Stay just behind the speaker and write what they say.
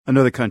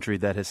Another country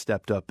that has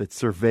stepped up its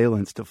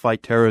surveillance to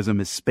fight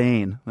terrorism is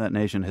Spain. That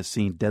nation has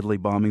seen deadly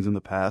bombings in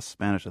the past.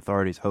 Spanish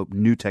authorities hope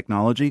new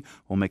technology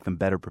will make them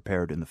better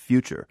prepared in the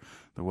future.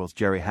 The World's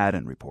Jerry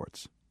Haddon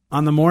reports.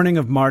 On the morning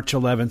of March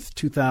 11th,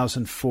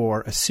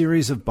 2004, a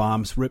series of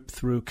bombs ripped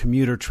through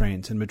commuter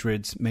trains in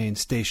Madrid's main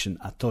station,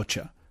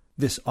 Atocha.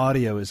 This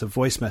audio is a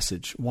voice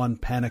message one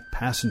panicked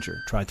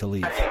passenger tried to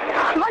leave.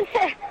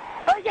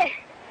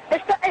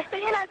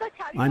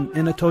 I'm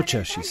in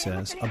Atocha, she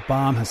says. A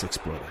bomb has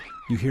exploded.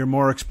 You hear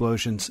more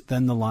explosions,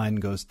 then the line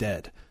goes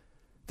dead.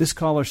 This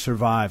caller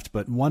survived,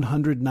 but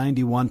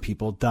 191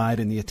 people died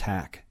in the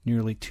attack.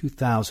 Nearly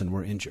 2,000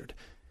 were injured.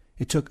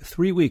 It took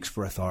 3 weeks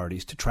for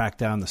authorities to track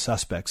down the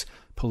suspects.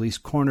 Police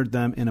cornered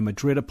them in a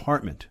Madrid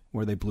apartment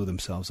where they blew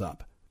themselves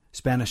up.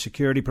 Spanish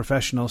security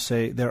professionals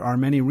say there are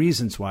many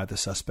reasons why the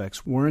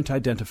suspects weren't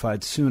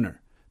identified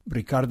sooner.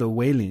 Ricardo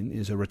Huelin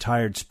is a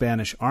retired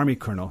Spanish army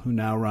colonel who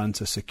now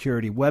runs a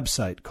security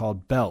website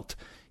called Belt.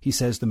 He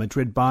says the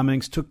Madrid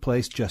bombings took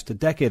place just a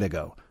decade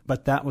ago,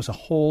 but that was a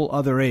whole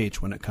other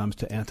age when it comes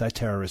to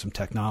anti-terrorism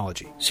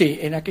technology.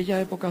 He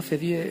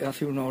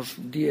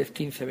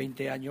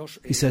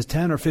says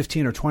 10 or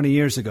 15 or 20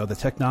 years ago, the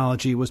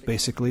technology was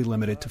basically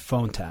limited to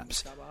phone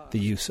taps. The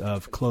use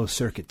of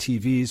closed-circuit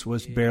TVs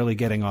was barely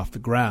getting off the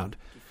ground.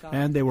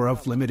 And they were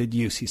of limited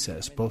use, he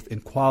says, both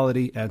in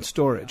quality and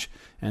storage.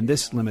 And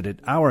this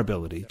limited our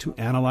ability to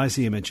analyze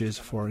the images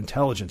for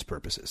intelligence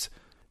purposes.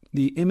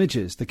 The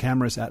images the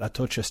cameras at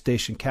Atocha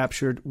Station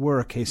captured were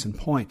a case in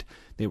point.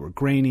 They were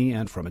grainy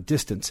and from a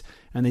distance,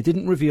 and they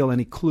didn't reveal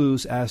any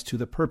clues as to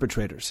the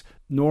perpetrators,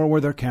 nor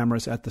were there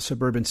cameras at the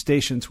suburban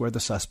stations where the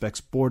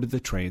suspects boarded the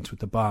trains with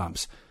the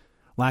bombs.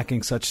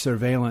 Lacking such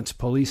surveillance,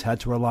 police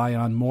had to rely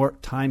on more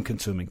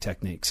time-consuming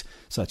techniques,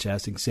 such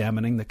as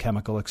examining the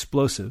chemical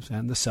explosives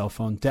and the cell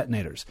phone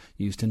detonators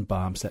used in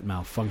bombs that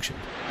malfunctioned.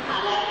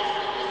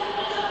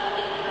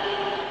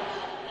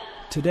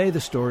 Today,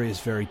 the story is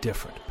very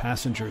different.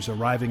 Passengers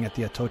arriving at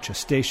the Atocha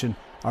station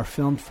are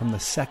filmed from the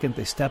second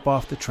they step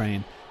off the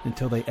train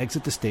until they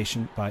exit the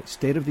station by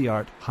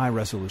state-of-the-art,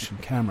 high-resolution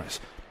cameras.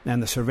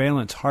 And the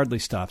surveillance hardly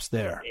stops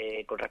there.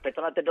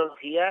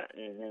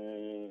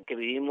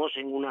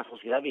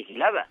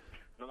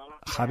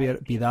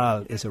 Javier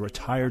Vidal is a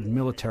retired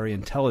military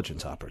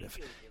intelligence operative.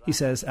 He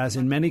says, as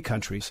in many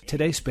countries,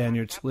 today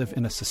Spaniards live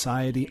in a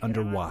society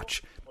under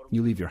watch.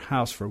 You leave your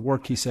house for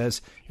work, he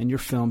says, and you're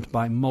filmed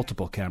by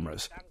multiple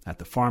cameras at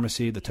the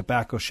pharmacy, the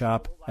tobacco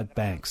shop, at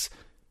banks.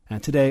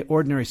 And today,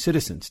 ordinary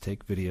citizens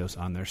take videos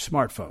on their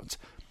smartphones.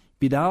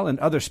 Vidal and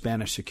other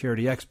Spanish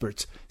security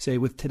experts say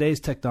with today's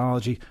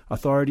technology,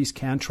 authorities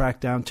can track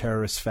down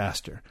terrorists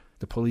faster.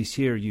 The police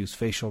here use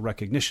facial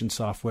recognition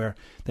software.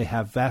 They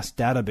have vast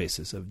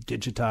databases of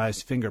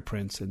digitized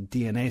fingerprints and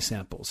DNA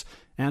samples,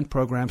 and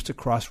programs to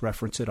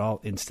cross-reference it all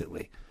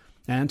instantly.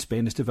 And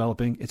Spain is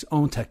developing its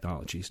own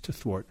technologies to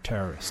thwart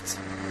terrorists.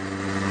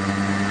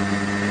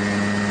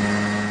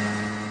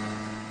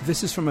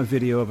 This is from a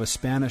video of a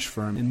Spanish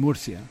firm in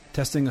Murcia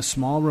testing a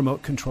small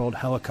remote-controlled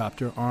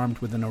helicopter armed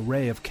with an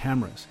array of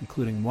cameras,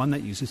 including one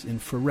that uses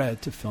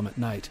infrared to film at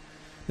night.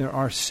 There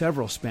are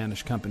several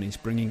Spanish companies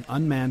bringing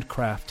unmanned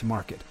craft to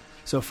market.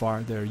 So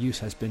far, their use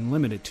has been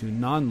limited to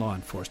non-law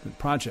enforcement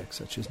projects,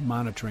 such as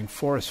monitoring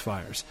forest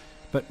fires.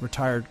 But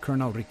retired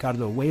Colonel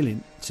Ricardo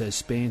Huelin says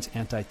Spain's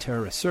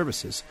anti-terrorist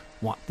services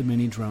want the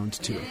mini drones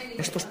too.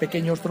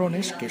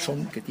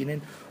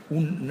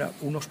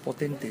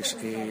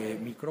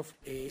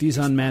 These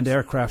unmanned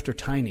aircraft are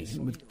tiny,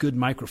 with good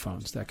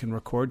microphones that can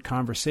record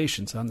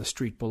conversations on the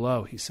street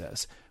below, he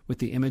says. With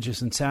the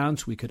images and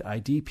sounds, we could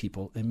ID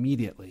people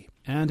immediately.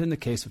 And in the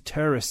case of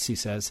terrorists, he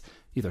says,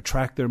 either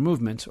track their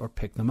movements or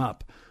pick them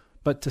up.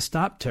 But to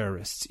stop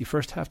terrorists, you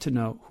first have to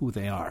know who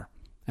they are.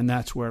 And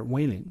that's where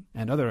Huelin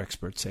and other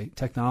experts say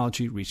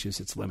technology reaches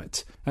its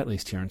limits, at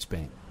least here in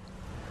Spain.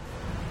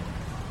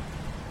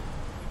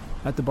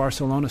 At the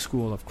Barcelona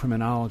School of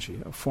Criminology,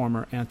 a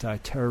former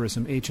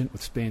anti-terrorism agent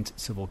with Spain's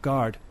Civil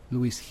Guard,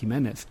 Luis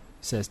Jimenez,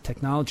 says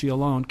technology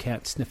alone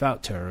can't sniff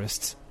out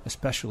terrorists,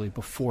 especially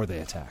before they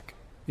attack.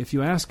 If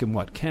you ask him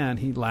what can,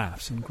 he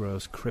laughs and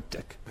grows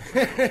cryptic.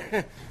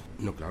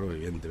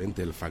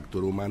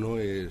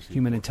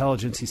 Human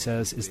intelligence, he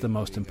says, is the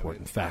most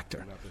important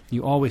factor.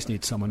 You always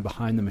need someone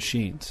behind the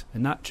machines,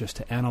 and not just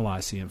to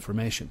analyze the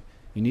information.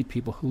 You need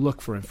people who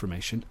look for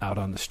information out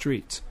on the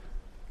streets.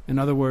 In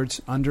other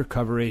words,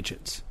 undercover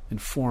agents,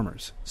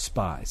 informers,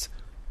 spies.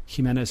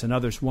 Jimenez and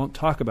others won't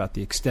talk about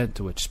the extent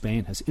to which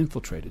Spain has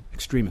infiltrated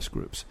extremist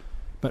groups.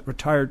 But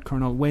retired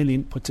Colonel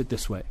Huelin puts it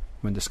this way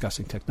when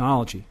discussing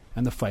technology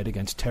and the fight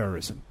against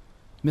terrorism.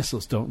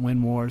 Missiles don't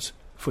win wars,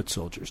 foot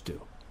soldiers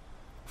do.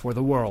 For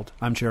The World,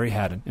 I'm Jerry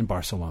Haddon in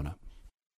Barcelona.